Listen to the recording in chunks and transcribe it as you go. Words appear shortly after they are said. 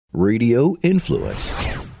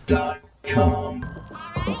RadioInfluence.com.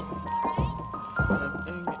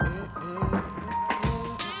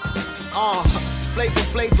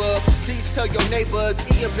 Flavor, please tell your neighbors.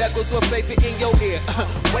 Ian Beckles with flavor in your ear.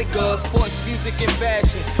 Wake up, sports, music, and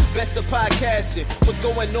fashion. Best of podcasting. What's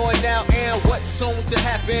going on now and what's soon to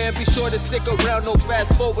happen? Be sure to stick around, no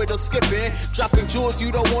fast forward or skipping. Dropping jewels,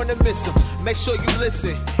 you don't want to miss them. Make sure you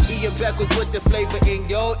listen. Ian Beckles with the flavor in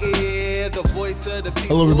your ear. The voice of the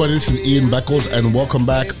people. Hello everybody, this is Ian Beckles and welcome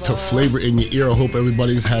back to Flavor in Your Ear. I hope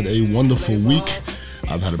everybody's had a wonderful week.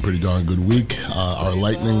 I've had a pretty darn good week. Our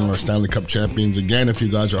Lightning are Stanley Cup champions again. If you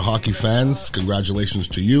guys are hockey fans, congratulations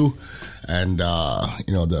to you. And,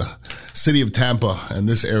 the city of Tampa and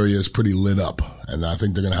this area is pretty lit up. And I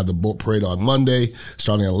think they're going to have the boat parade on Monday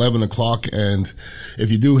starting at 11 o'clock. And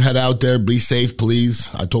if you do head out there, be safe,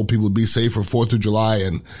 please. I told people to be safe for 4th of July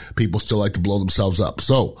and people still like to blow themselves up.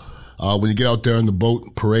 So, when you get out there on the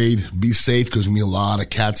boat parade, be safe because there's going to be a lot of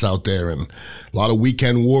cats out there and a lot of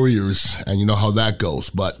weekend warriors, and you know how that goes.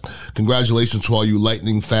 But congratulations to all you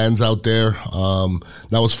Lightning fans out there.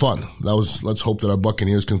 That was fun. Let's hope that our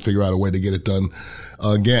Buccaneers can figure out a way to get it done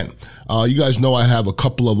again. You guys know I have a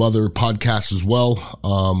couple of other podcasts as well.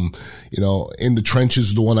 In the Trenches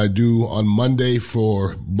is the one I do on Monday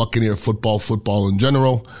for Buccaneer football in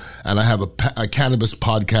general. And I have a cannabis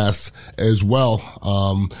podcast as well.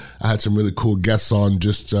 I had some really cool guests on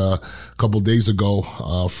just a couple days ago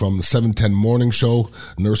from the 710 Morning Show,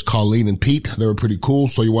 Nurse Colleen and Pete. They were pretty cool,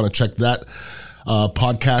 so you want to check that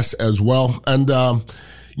podcast as well. And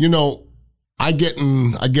I get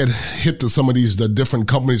hit to some of the different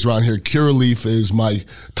companies around here. Curaleaf is my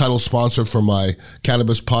title sponsor for my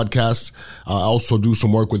cannabis podcast. I also do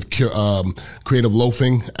some work with Creative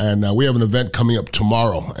Loafing, and we have an event coming up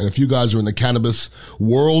tomorrow. And if you guys are in the cannabis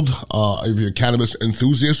world, if you're a cannabis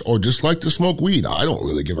enthusiast or just like to smoke weed, I don't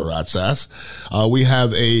really give a rat's ass. We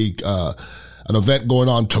have an event going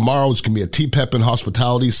on tomorrow. It's going to be at T-Pepin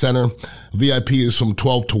Hospitality Center. VIP is from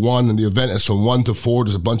 12 to 1, and the event is from 1 to 4.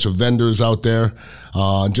 There's a bunch of vendors out there.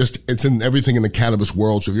 It's in everything in the cannabis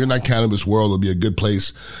world. So if you're in that cannabis world, it'll be a good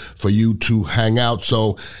place for you to hang out.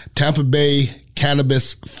 So Tampa Bay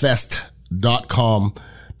CannabisFest.com.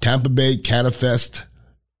 Tampa Bay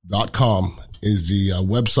CannabisFest.com is the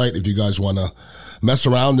website if you guys want to mess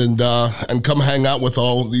around and come hang out with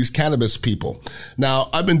all these cannabis people. Now,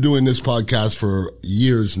 I've been doing this podcast for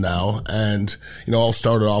years now, and, all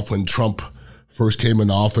started off when Trump first came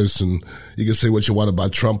into office, and you can say what you want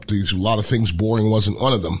about Trump. A lot of things, boring wasn't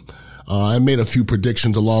one of them. I made a few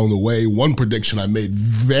predictions along the way. One prediction I made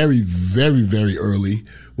very, very, very early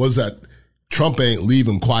was that Trump ain't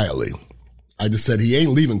leaving quietly. I just said he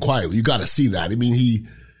ain't leaving quietly. You got to see that. I mean, he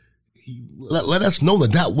let us know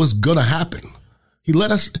that was going to happen. He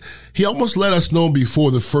almost let us know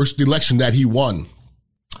before the first election that he won.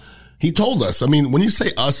 He told us, when you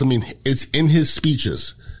say us, it's in his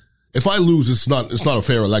speeches. If I lose, it's not a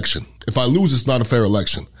fair election. If I lose, it's not a fair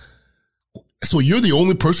election. So you're the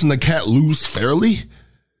only person that can't lose fairly?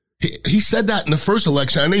 He said that in the first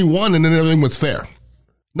election and he won and then everything was fair.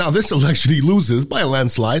 Now this election he loses by a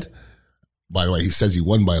landslide. By the way, he says he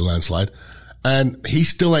won by a landslide and he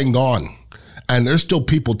still ain't gone. And there's still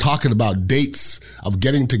people talking about dates of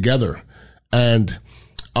getting together. And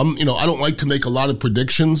I don't like to make a lot of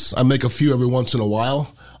predictions. I make a few every once in a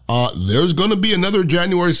while. There's going to be another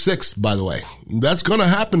January 6th, by the way. That's going to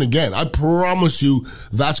happen again. I promise you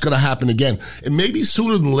that's going to happen again. It may be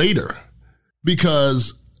sooner than later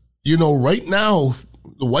because, right now,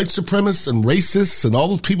 the white supremacists and racists and all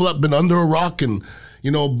those people that have been under a rock and,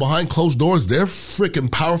 behind closed doors, they're freaking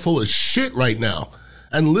powerful as shit right now.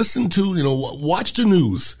 And listen to, watch the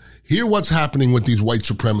news. Hear what's happening with these white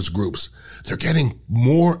supremacist groups. They're getting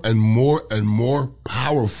more and more and more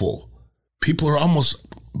powerful. People are almost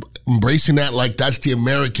embracing that like that's the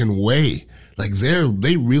American way. Like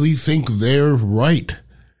they really think they're right.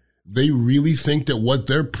 They really think that what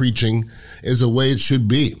they're preaching is the way it should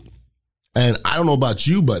be. And I don't know about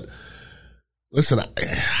you, but listen,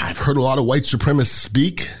 I've heard a lot of white supremacists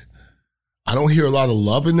speak. I don't hear a lot of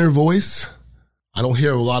love in their voice. I don't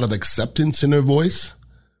hear a lot of acceptance in their voice.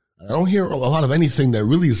 I don't hear a lot of anything that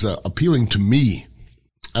really is appealing to me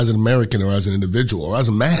as an American or as an individual or as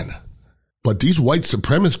a man. But these white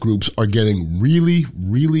supremacist groups are getting really,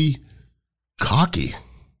 really cocky.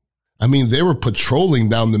 They were patrolling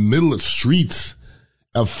down the middle of streets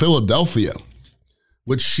of Philadelphia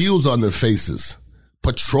with shields on their faces,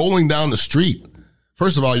 patrolling down the street.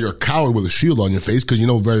 First of all, you're a coward with a shield on your face because you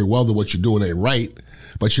know very well that what you're doing ain't right.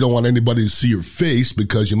 But you don't want anybody to see your face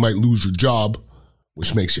because you might lose your job,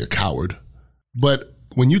 which makes you a coward. But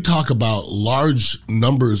when you talk about large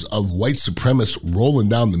numbers of white supremacists rolling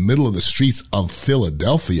down the middle of the streets of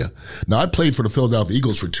Philadelphia. Now, I played for the Philadelphia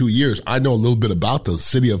Eagles for 2 years. I know a little bit about the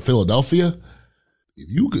city of Philadelphia.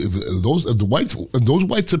 If those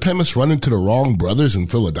white supremacists run into the wrong brothers in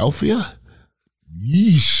Philadelphia,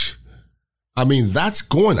 yeesh. I mean, that's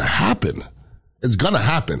going to happen. It's going to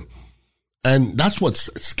happen. And that's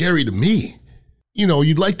what's scary to me. You know,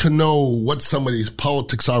 you'd like to know what somebody's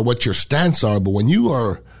politics are, what your stance are, but when you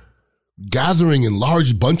are gathering in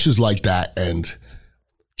large bunches like that and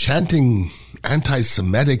chanting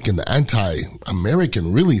anti-Semitic and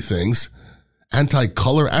anti-American really things,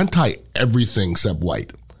 anti-color, anti-everything except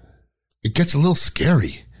white, it gets a little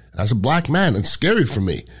scary. As a black man, it's scary for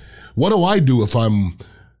me. What do I do if I'm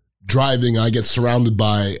driving and I get surrounded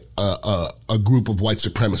by a group of white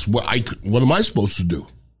supremacists? What am I supposed to do?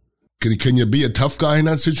 Can you be a tough guy in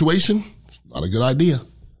that situation? It's not a good idea.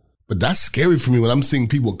 But that's scary for me when I'm seeing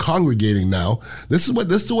people congregating now. This is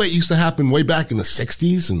the way it used to happen way back in the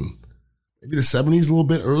 60s and maybe the 70s, a little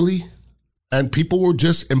bit early. And people were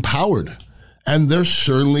just empowered. And they're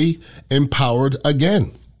certainly empowered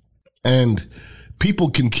again. And people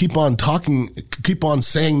can keep on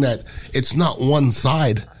saying that it's not one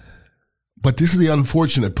side. But this is the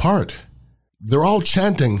unfortunate part. They're all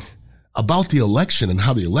chanting about the election and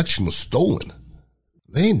how the election was stolen.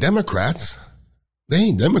 They ain't Democrats. They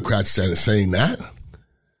ain't Democrats saying that.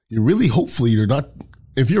 You really, hopefully you're not,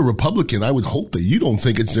 if you're a Republican, I would hope that you don't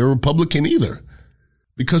think they're a Republican either.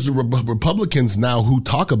 Because the Republicans now who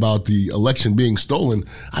talk about the election being stolen,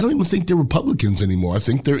 I don't even think they're Republicans anymore. I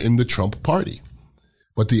think they're in the Trump party.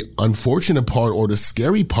 But the unfortunate part or the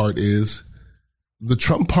scary part is the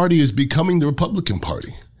Trump party is becoming the Republican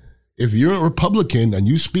party. If you're a Republican and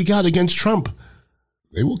you speak out against Trump,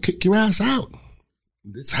 they will kick your ass out.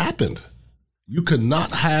 It's happened. You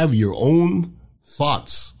cannot have your own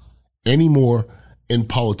thoughts anymore in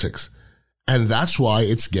politics. And that's why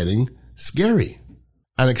it's getting scary.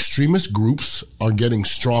 And extremist groups are getting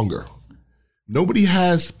stronger. Nobody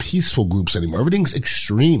has peaceful groups anymore. Everything's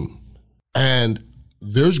extreme. And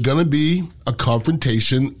there's going to be a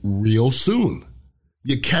confrontation real soon.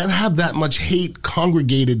 You can't have that much hate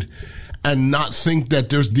congregated and not think that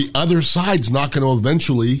there's the other side's not going to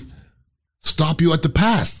eventually stop you at the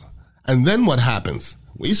pass. And then what happens?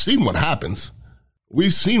 We've seen what happens.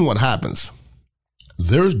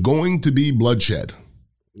 There's going to be bloodshed.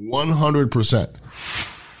 100%.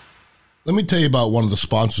 Let me tell you about one of the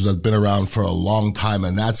sponsors that's been around for a long time,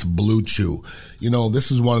 and that's Blue Chew. You know,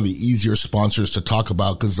 this is one of the easier sponsors to talk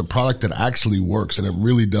about because it's a product that actually works, and it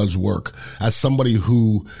really does work. As somebody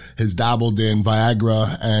who has dabbled in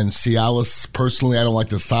Viagra and Cialis, personally, I don't like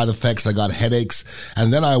the side effects. I got headaches.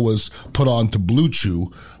 And then I was put on to Blue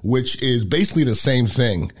Chew, which is basically the same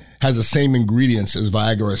thing, has the same ingredients as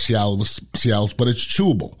Viagra or Cialis, but it's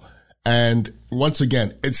chewable. And once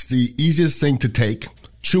again, it's the easiest thing to take.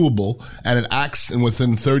 Chewable, and it acts in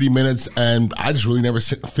within 30 minutes, and I just really never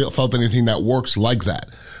felt anything that works like that.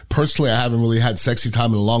 Personally, I haven't really had sexy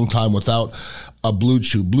time in a long time without a Blue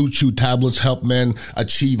Chew. Blue Chew tablets help men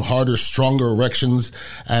achieve harder, stronger erections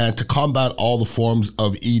and to combat all the forms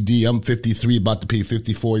of ED. I'm 53, about to be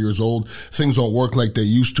 54 years old. Things don't work like they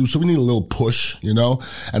used to, so we need a little push, you know?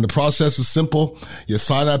 And the process is simple. You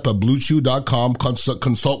sign up at BlueChew.com,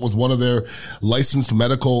 consult with one of their licensed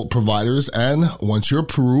medical providers, and once you're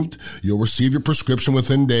approved, you'll receive your prescription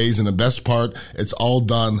within days, and the best part, it's all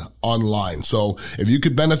done online. So if you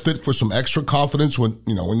could benefit for some extra confidence when,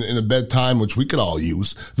 you know, in a bedtime, which we could all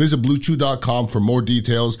use, visit BlueChew.com for more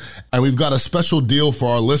details. And we've got a special deal for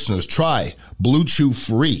our listeners. Try Blue Chew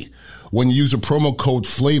free when you use a promo code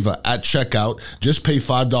FLAVA at checkout. Just pay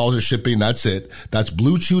 $5 of shipping. That's it. That's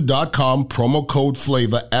BlueChew.com, promo code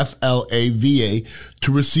FLAVA, F-L-A-V-A,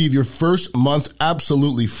 to receive your first month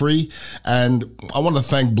absolutely free. And I want to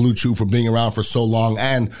thank Blue Chew for being around for so long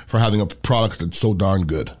and for having a product that's so darn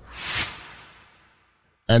good.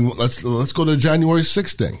 And let's go to the January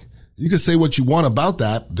 6th thing. You can say what you want about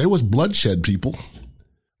that. There was bloodshed, people.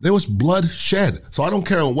 There was bloodshed. So I don't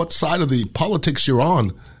care on what side of the politics you're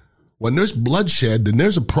on. When there's bloodshed, then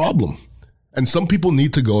there's a problem. And some people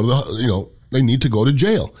need to go to they need to go to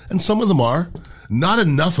jail. And some of them are. Not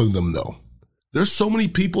enough of them, though. There's so many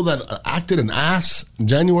people that acted an ass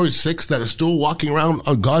January 6th that are still walking around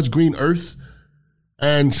on God's green earth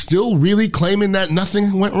and still really claiming that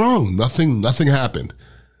nothing went wrong. Nothing happened.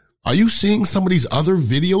 Are you seeing some of these other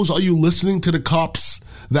videos? Are you listening to the cops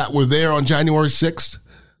that were there on January 6th?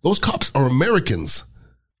 Those cops are Americans,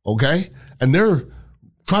 okay? And they're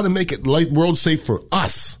trying to make it like world safe for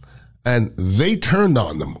us. And they turned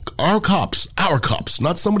on them. Our cops,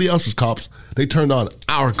 not somebody else's cops. They turned on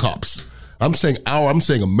our cops. I'm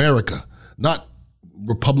saying America, not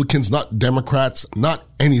Republicans, not Democrats, not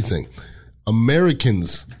anything.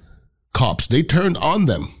 Americans, cops, they turned on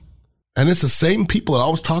them. And it's the same people that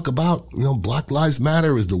always talk about, Black Lives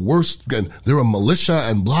Matter is the worst. And they're a militia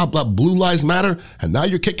and blah, blah, Blue Lives Matter. And now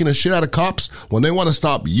you're kicking the shit out of cops when they want to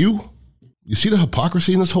stop you. You see the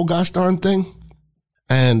hypocrisy in this whole gosh darn thing?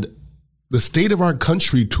 And the state of our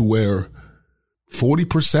country to where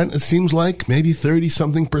 40%, it seems like, maybe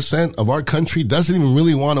 30-something% of our country doesn't even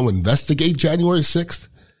really want to investigate January 6th.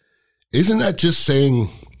 Isn't that just saying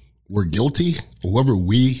we're guilty? Whoever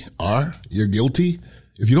we are, you're guilty.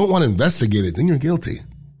 If you don't want to investigate it, then you're guilty.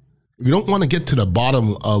 If you don't want to get to the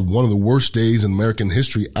bottom of one of the worst days in American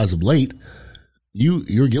history as of late,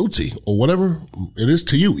 you're guilty. Or whatever it is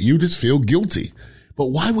to you, you just feel guilty. But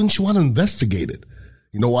why wouldn't you want to investigate it?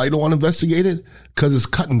 You know why you don't want to investigate it? Because it's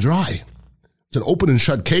cut and dry. It's an open and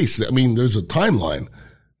shut case. I mean, there's a timeline.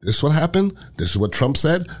 This is what happened. This is what Trump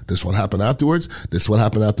said. This is what happened afterwards. This is what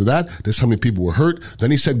happened after that. This is how many people were hurt.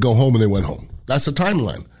 Then he said, go home, and they went home. That's the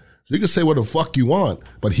timeline. So you can say what the fuck you want,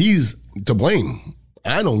 but he's to blame.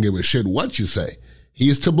 I don't give a shit what you say. He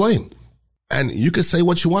is to blame. And you can say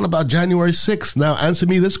what you want about January 6th. Now, answer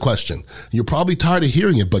me this question. You're probably tired of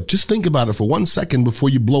hearing it, but just think about it for 1 second before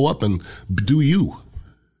you blow up and do you.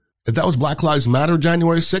 If that was Black Lives Matter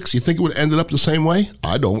January 6th, you think it would have ended up the same way?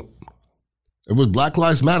 I don't. If it was Black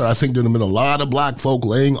Lives Matter, I think there would have been a lot of black folk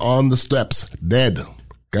laying on the steps, dead,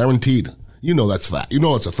 guaranteed. You know that's fact. You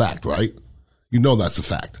know it's a fact, right? You know that's a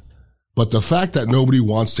fact. But the fact that nobody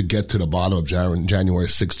wants to get to the bottom of January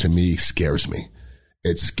 6th, to me, scares me.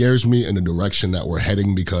 It scares me in the direction that we're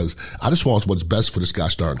heading, because I just want what's best for this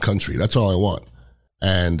gosh darn country. That's all I want.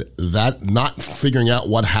 And that not figuring out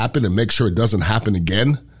what happened and make sure it doesn't happen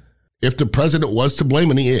again. If the president was to blame,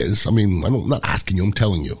 and he is, I'm not asking you, I'm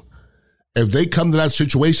telling you. If they come to that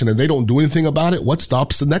situation and they don't do anything about it, what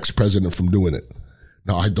stops the next president from doing it?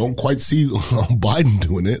 Now, I don't quite see Biden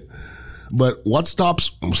doing it, but what stops,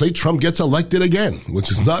 say Trump gets elected again,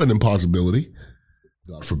 which is not an impossibility,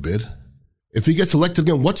 God forbid. If he gets elected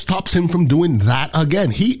again, what stops him from doing that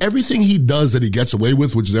again? Everything he does that he gets away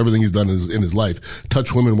with, which is everything he's done in his life,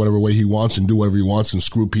 touch women whatever way he wants and do whatever he wants and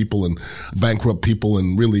screw people and bankrupt people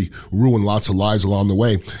and really ruin lots of lives along the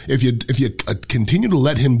way. If you continue to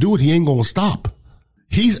let him do it, he ain't gonna stop.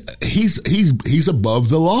 He's above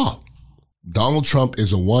the law. Donald Trump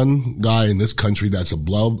is the one guy in this country that's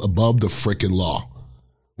above the frickin' law.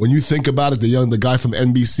 When you think about it, the guy from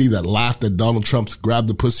NBC that laughed at Donald Trump's grab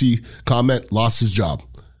the pussy comment lost his job.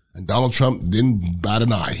 And Donald Trump didn't bat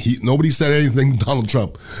an eye. Nobody said anything to Donald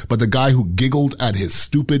Trump. But the guy who giggled at his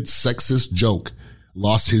stupid, sexist joke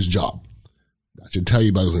lost his job. I should tell you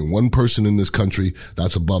about only one person in this country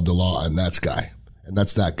that's above the law, and that's guy. And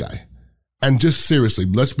that's that guy. And just seriously,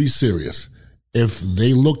 let's be serious. If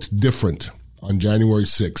they looked different on January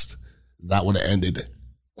 6th, that would have ended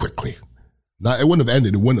quickly. Now, it wouldn't have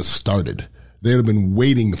ended. It wouldn't have started. They'd have been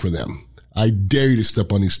waiting for them. I dare you to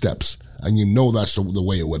step on these steps. And you know that's the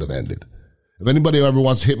way it would have ended. If anybody ever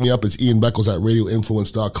wants to hit me up, it's Ian Beckles at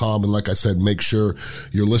radioinfluence.com. And like I said, make sure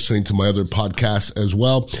you're listening to my other podcasts as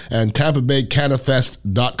well. And Tampa Bay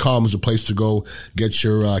Cannafest.com is a place to go get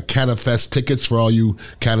your Cannafest tickets for all you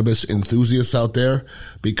cannabis enthusiasts out there,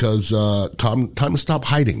 because time to stop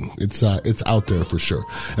hiding. It's out there for sure.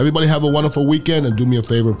 Everybody have a wonderful weekend, and do me a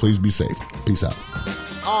favor, please be safe. Peace out.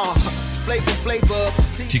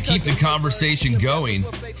 To keep the conversation going,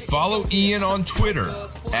 follow Ian on Twitter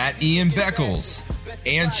at Ian Beckles,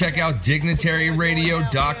 and check out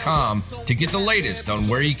dignitaryradio.com to get the latest on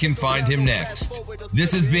where you can find him next.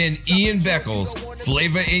 This has been Ian Beckles,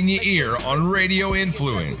 Flavor in Your Ear on Radio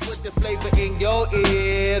Influence. Put the flavor in your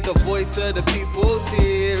ear, the voice of the people's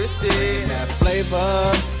here. It's in that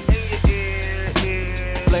flavor in your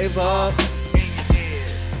ear, flavor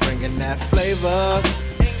bringing that flavor.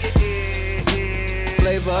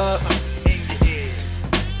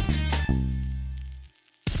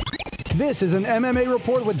 This is an MMA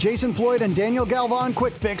Report with Jason Floyd and Daniel Galvan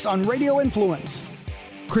Quick Fix on Radio Influence.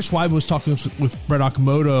 Chris Weidman was talking with Brett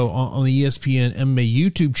Okamoto on the ESPN MMA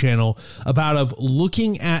YouTube channel about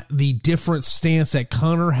looking at the different stance that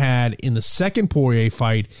Conor had in the second Poirier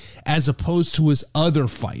fight as opposed to his other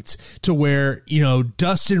fights, to where,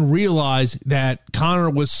 Dustin realized that Conor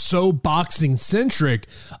was so boxing centric,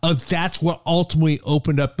 that's what ultimately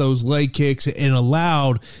opened up those leg kicks and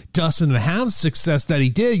allowed Dustin to have the success that he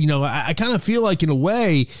did. I kind of feel like, in a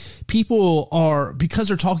way, people are, because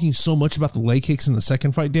they're talking so much about the leg kicks in the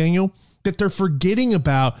second fight, Daniel, that they're forgetting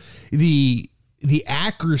about the the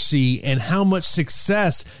accuracy and how much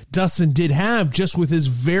success Dustin did have just with his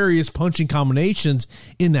various punching combinations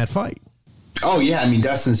in that fight. Oh, yeah. I mean,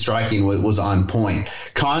 Dustin's striking was on point.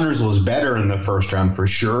 Conor's was better in the first round for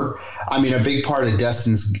sure. I mean, a big part of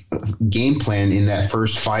Dustin's game plan in that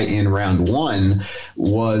first fight in round one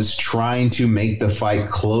was trying to make the fight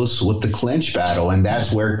close with the clinch battle. And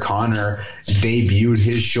that's where Conor debuted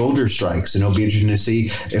his shoulder strikes. And it'll be interesting to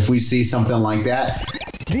see if we see something like that.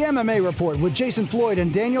 The MMA Report with Jason Floyd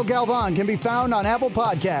and Daniel Galvan can be found on Apple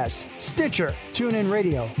Podcasts, Stitcher, TuneIn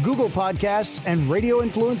Radio, Google Podcasts, and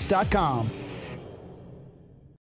RadioInfluence.com.